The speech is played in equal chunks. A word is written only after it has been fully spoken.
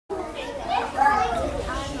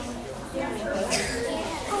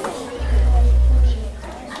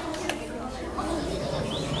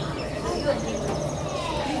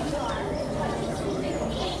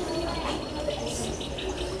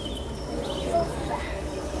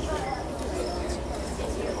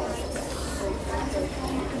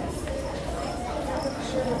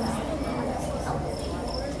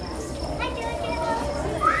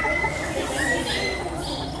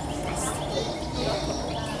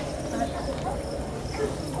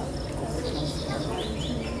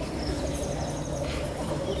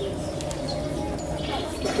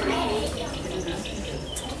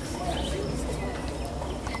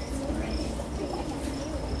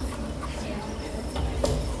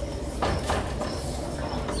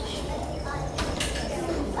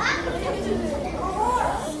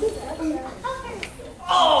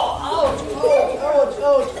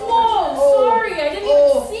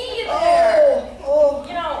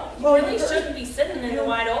You really shouldn't be sitting in the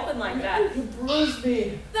wide open like that. You bruised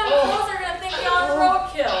me. Them fools are gonna think you're on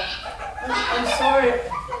roadkill. I'm sorry.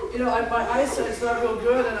 You know, my eyesight's not real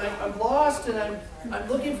good, and I'm lost, and I'm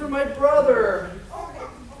looking for my brother.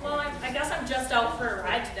 Well, I guess I'm just out for a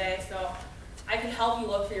ride today, so I can help you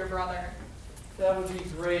look for your brother. That would be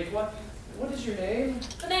great. What is your name?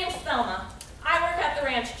 The name's Thelma. I work at the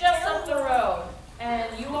ranch just up the road.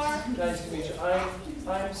 And you are? Nice to meet you.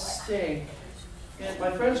 I'm Stink. And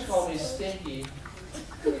my friends call me Stinky.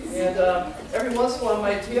 And every once in a while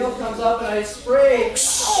my tail comes up and I spray.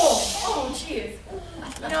 Oh, jeez.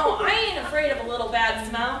 You know, I ain't afraid of a little bad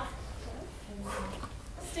smell.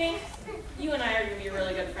 Stink, you and I are going to be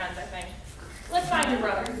really good friends, I think. Let's find your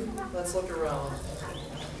brother. Let's look around.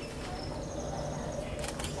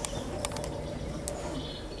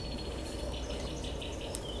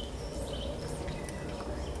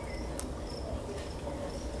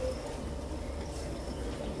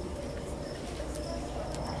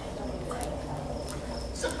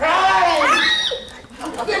 Surprise!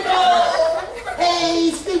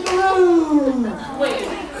 Hey, Stinkaroo! Wait, you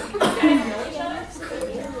guys know each other?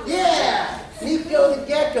 Yeah, Nico the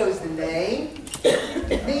Gecko's the name.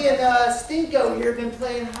 Me and Stinko here have been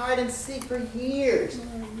playing hide and seek for years.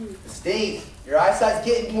 Stink, your eyesight's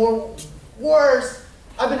getting worse.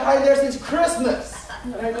 I've been hiding there since Christmas.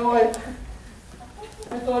 I know I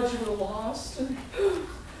thought you were lost.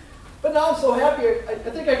 But now I'm so happy, I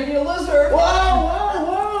think I can eat a lizard.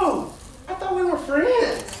 Whoa! I thought we were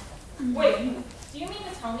friends. Wait, do you mean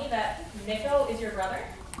to tell me that Nico is your brother?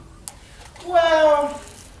 Well,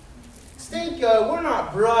 Stinko, we're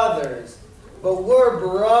not brothers, but we're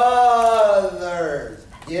brothers.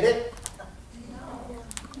 Get it?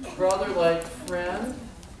 Brother like friend?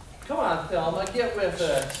 Come on, Thelma, get with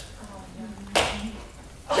it.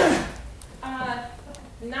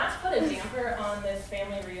 Not to put a damper on this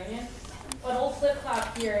family reunion, but old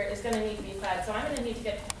Flip-Flop here is going to need to be fed, so I'm going to need to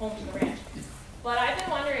get home to the ranch. But I've been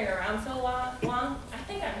wandering around so long, I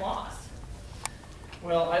think I'm lost.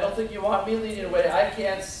 Well, I don't think you want me leading the way. I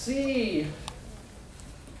can't see.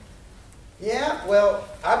 Yeah, well,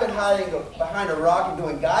 I've been hiding behind a rock and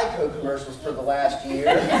doing Geico commercials for the last year.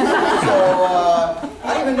 So,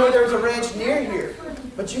 I didn't even know there was a ranch near here.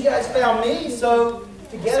 But you guys found me, so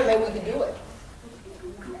together maybe we can do it.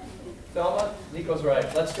 Thelma, Nico's right.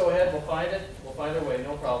 Let's go ahead, we'll find it. We'll find our way,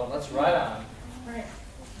 no problem. Let's ride on. All right.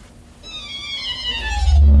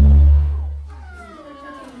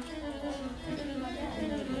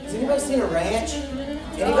 Has anybody seen a ranch?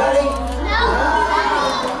 Anybody?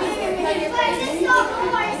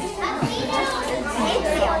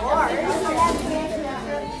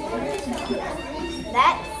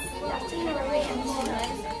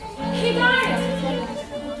 Hey guys!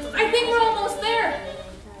 I think we're almost there.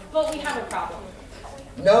 But we have a problem.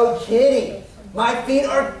 No kidding. My feet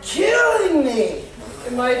are killing me.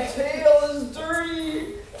 And my tail is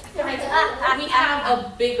dirty. Guys, we have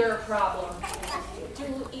a bigger problem.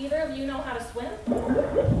 Do either of you know how to swim?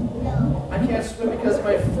 No. I can't swim because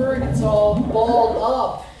my fur gets all balled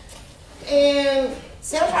up. And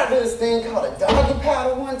see, I tried to do this thing called a doggy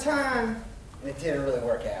paddle one time, and it didn't really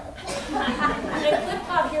work out. And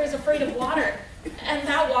Flip-Flop here is afraid of water. And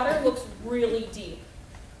that water looks really deep.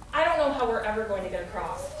 I don't know how we're ever going to get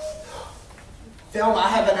across. Thelma, I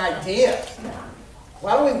have an idea.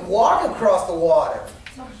 Why don't we walk across the water?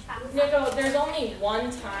 Nico, there's only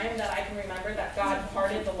one time that I can remember that God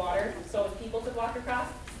parted the water so his people could walk across.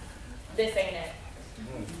 This ain't it.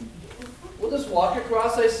 We'll just walk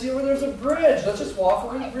across. I see where there's a bridge. Let's just walk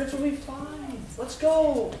over the bridge and we'll be fine. Let's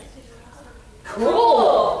go.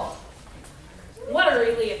 Cool! What a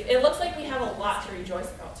relief. It looks like we have a lot to rejoice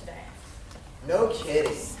about today. No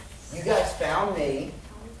kidding. You guys found me,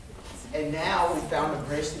 and now we found a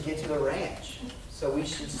bridge to get to the ranch. So we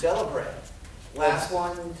should celebrate. Last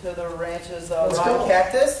one to the ranch's rotten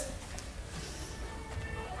cactus.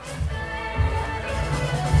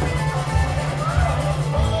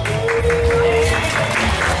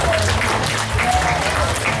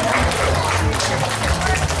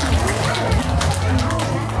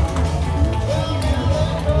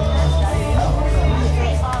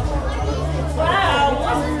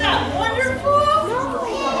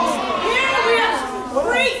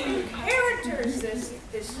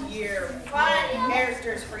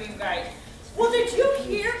 For you guys. Well, did you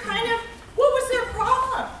hear kind of what was their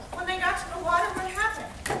problem when they got to the water? What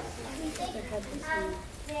happened?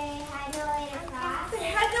 They had no way to cross. They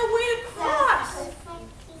had no way to cross.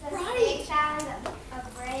 Right. They found a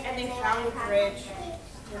bridge. And they found a bridge.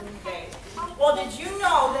 Okay. Well, did you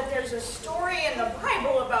know that there's a story in the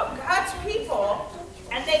Bible about God's people,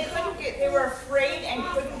 and they were afraid and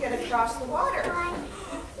couldn't get across the water.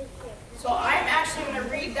 So I'm actually going to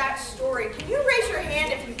read that story. Can you raise your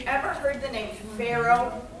hand if you've ever heard the name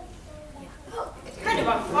Pharaoh? It's kind of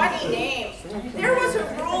a funny name. There was a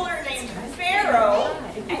ruler named Pharaoh,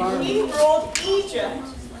 and he ruled Egypt.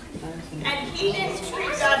 And he didn't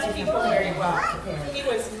treat God's people very well. He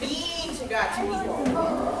was mean to God's people.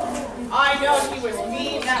 I know he was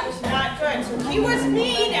mean. That was not good. So he was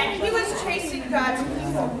mean, and he was chasing God's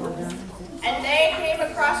people. And they came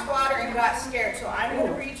across water and got scared. So I'm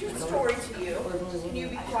going to read your story to you. Can you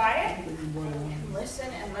be quiet?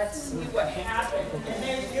 Listen and let's see what happened. And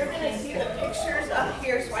then you're going to see the pictures up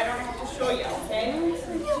here so I don't have to show you, okay?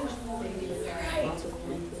 Right.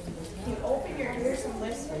 You open your ears and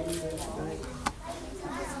listen.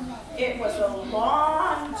 It was a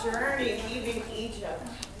long journey leaving Egypt.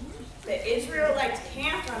 The Israelites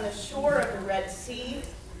camped on the shore of the Red Sea.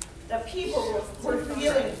 The people were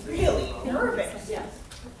feeling really nervous.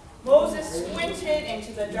 Moses squinted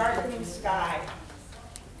into the darkening sky.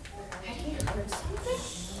 Had he heard something?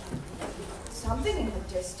 Something in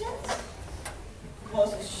the distance?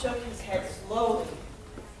 Moses shook his head slowly.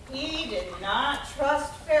 He did not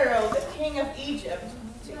trust Pharaoh, the king of Egypt,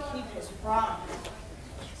 to keep his promise.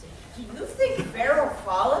 Do you think Pharaoh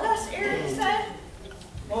followed us? Aaron said.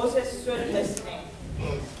 Moses stood listening.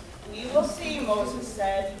 We will see, Moses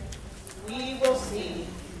said. We will see.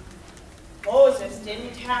 Moses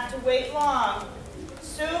didn't have to wait long.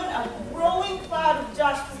 Soon a growing cloud of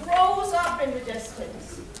dust rose up in the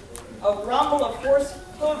distance. A rumble of horse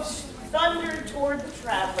hooves thundered toward the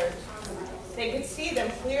travelers. They could see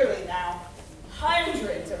them clearly now.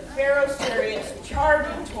 Hundreds of Pharaoh's chariots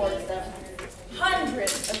charging towards them.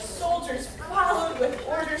 Hundreds of soldiers followed with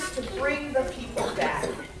orders to bring the people back.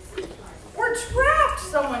 We're trapped,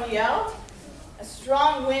 someone yelled. A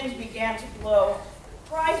strong wind began to blow.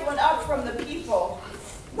 Cries went up from the people.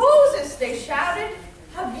 Moses, they shouted,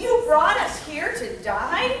 have you brought us here to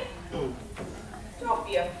die? Don't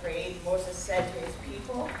be afraid, Moses said to his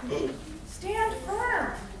people. Stand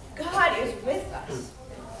firm. God is with us.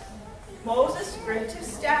 Moses gripped his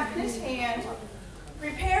staff in his hand.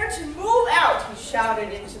 Prepare to move out, he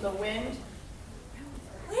shouted into the wind.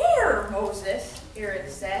 Where, Moses? Aaron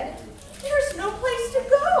said. There's no place to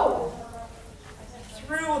go.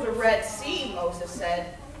 Through the Red Sea, Moses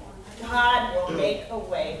said. God will make a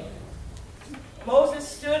way. Moses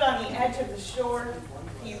stood on the edge of the shore.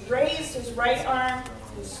 He raised his right arm.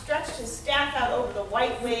 He stretched his staff out over the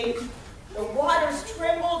white waves. The waters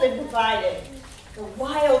trembled and divided. The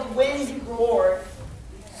wild wind roared.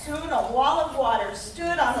 Soon a wall of water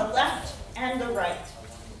stood on the left and the right.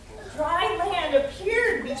 Dry land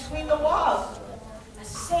appeared between the walls. A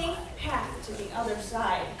safe path to the other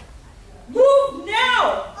side. Move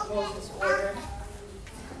now, Moses ordered.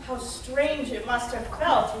 How strange it must have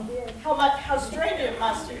felt. How strange it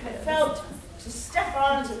must have felt to step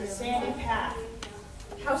onto the sandy path.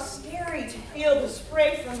 How scary to feel the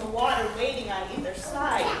spray from the water waiting on either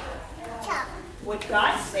side. Would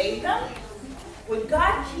God save them? Would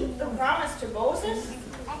God keep the promise to Moses?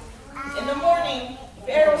 In the morning,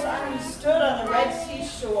 Pharaoh's army stood on the Red Sea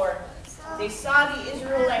shore. They saw the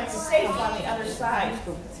Israelites safe on the other side.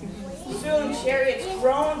 Soon chariots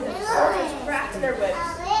groaned and soldiers cracked their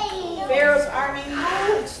whips. Pharaoh's army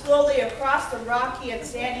moved slowly across the rocky and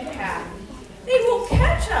sandy path. They will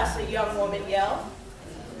catch us, a young woman yelled.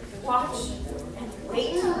 Watch and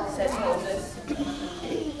wait, said Moses.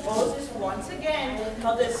 Moses once again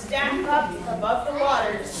held his staff up above the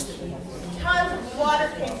waters. Tons of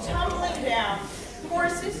water came tumbling down.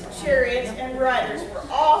 Horses, chariots, and riders were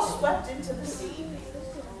all swept into the sea.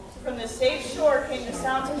 From the safe shore came the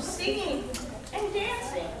sounds of singing and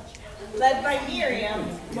dancing, led by Miriam,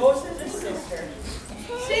 Moses' sister.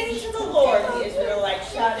 Sing to the Lord, the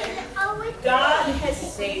Israelites shouted. God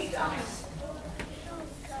has saved us.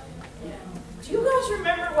 Do you guys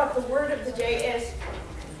remember what the word of the day is?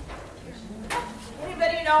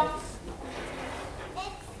 Anybody know?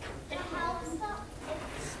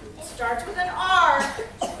 It starts with an R.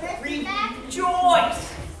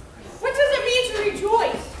 Rejoice. What does it mean to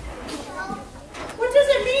rejoice? What does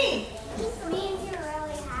it mean? It means you're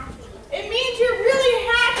really happy. It means you're really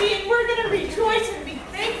happy, and we're going to rejoice and be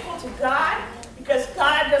thankful to God because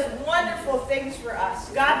God does wonderful things for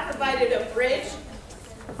us. God provided a bridge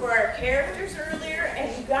for our characters earlier,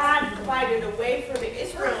 and God provided a way for the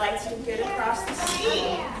Israelites to get across the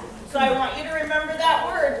sea. So I want you to remember that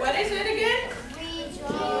word. What is it again?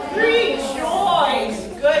 Rejoice.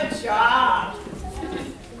 Rejoice. Good job.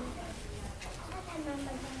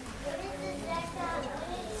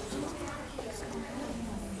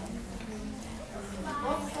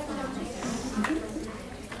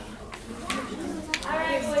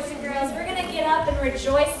 up and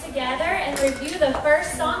rejoice together and review the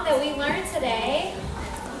first song that we learned today.